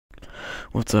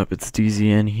What's up, it's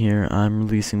DZN here. I'm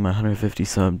releasing my 150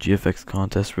 sub GFX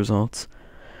contest results.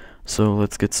 So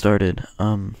let's get started.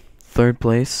 Third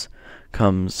place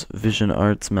comes Vision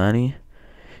Arts Manny.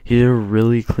 He did a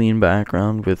really clean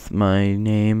background with my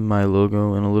name, my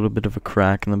logo, and a little bit of a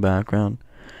crack in the background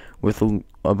with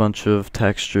a bunch of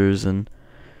textures, and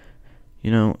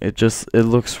it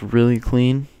looks really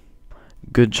clean.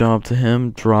 Good job to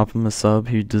him. Drop him a sub,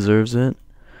 he deserves it.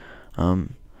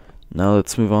 Now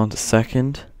let's move on to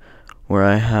second, where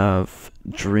I have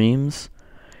Dreams.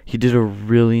 He did a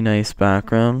really nice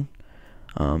background.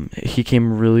 He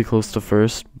came really close to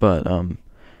first, but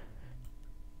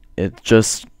it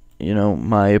just,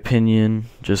 my opinion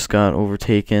just got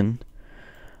overtaken.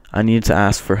 I needed to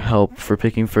ask for help for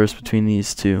picking first between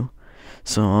these two.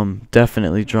 So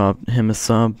definitely drop him a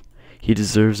sub. He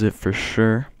deserves it for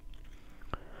sure.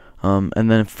 And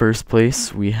then in first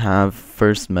place we have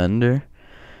First Mender.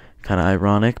 Kind of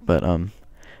ironic, but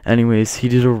anyways, he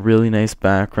did a really nice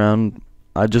background.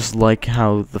 I just like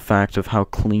the fact of how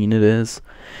clean it is.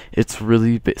 It's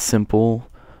really simple.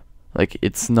 Like,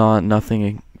 it's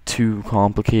nothing too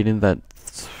complicated that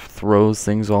throws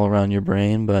things all around your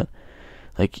brain, but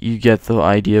like, you get the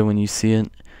idea when you see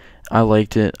it. I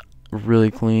liked it. Really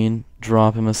clean.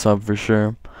 Drop him a sub for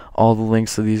sure. All the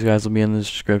links to these guys will be in the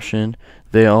description.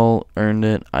 They all earned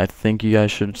it. I think you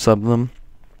guys should sub them.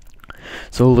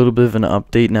 So a little bit of an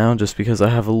update now, just because I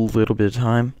have a little bit of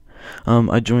time.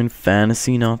 I joined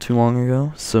Fantasy not too long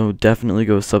ago, so definitely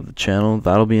go sub the channel.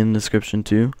 That'll be in the description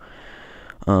too.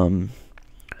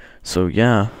 So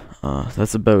yeah,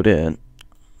 that's about it.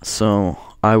 So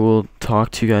I will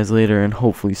talk to you guys later and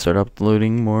hopefully start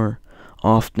uploading more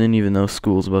often, even though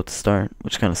school's about to start,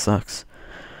 which kind of sucks.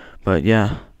 But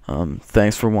yeah,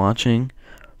 thanks for watching.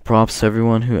 Props to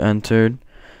everyone who entered.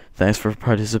 Thanks for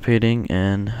participating,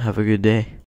 and have a good day.